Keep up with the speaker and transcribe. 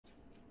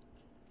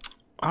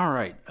All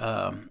right,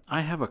 I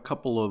have a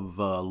couple of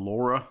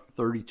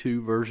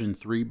LoRa32 version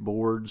 3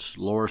 boards.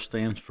 LoRa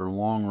stands for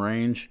long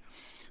range.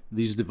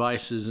 These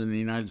devices in the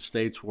United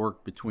States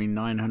work between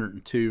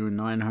 902 and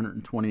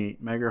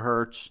 928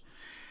 megahertz,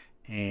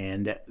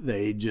 and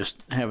they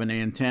just have an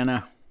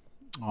antenna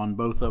on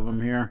both of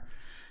them here,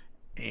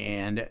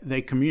 and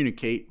they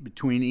communicate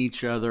between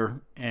each other,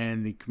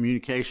 and the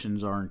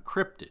communications are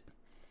encrypted.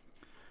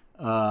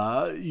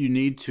 You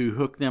need to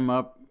hook them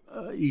up,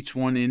 each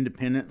one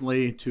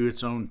independently, to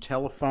its own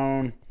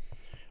telephone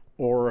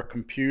or a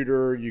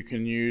computer. You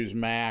can use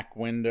Mac,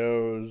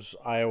 Windows,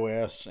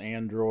 iOS,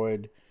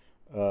 Android,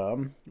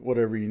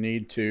 whatever you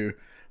need to.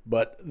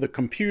 But the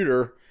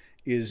computer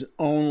is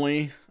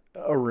only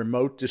a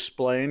remote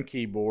display and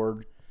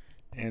keyboard,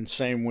 and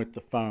same with the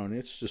phone.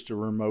 It's just a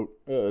remote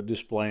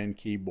display and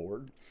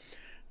keyboard.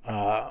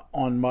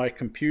 On my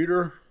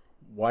computer,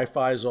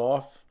 Wi-Fi is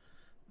off.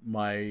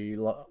 My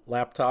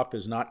laptop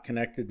is not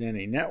connected to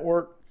any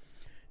network.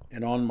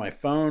 And on my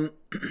phone,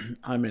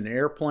 I'm in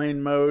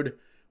airplane mode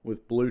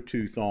with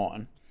Bluetooth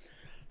on.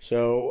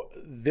 So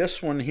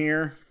this one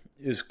here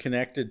is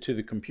connected to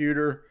the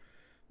computer.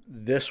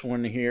 This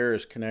one here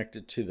is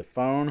connected to the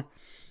phone.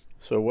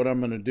 So what I'm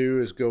going to do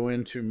is go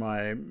into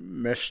my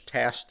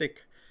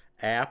Meshtastic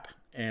app,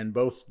 and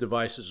both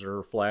devices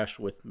are flashed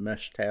with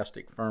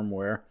Meshtastic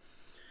firmware.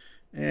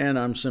 And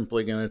I'm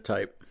simply going to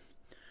type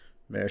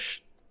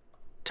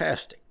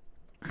Meshtastic.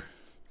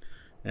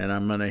 And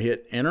I'm going to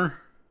hit enter.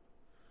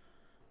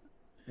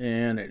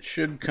 And it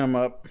should come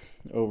up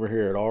over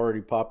here. It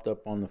already popped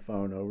up on the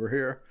phone over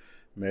here,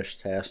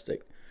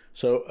 Meshtastic.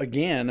 So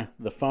again,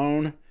 the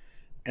phone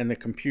and the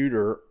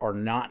computer are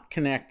not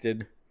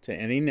connected to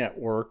any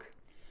network.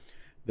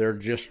 They're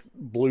just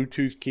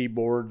Bluetooth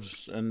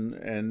keyboards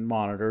and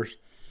monitors.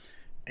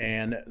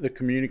 And the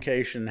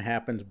communication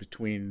happens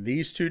between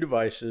these two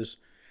devices,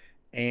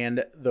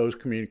 and those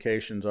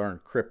communications are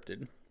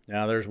encrypted.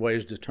 Now, there's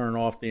ways to turn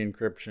off the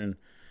encryption,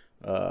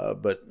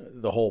 but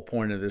the whole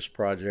point of this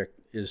project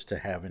is to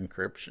have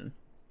encryption.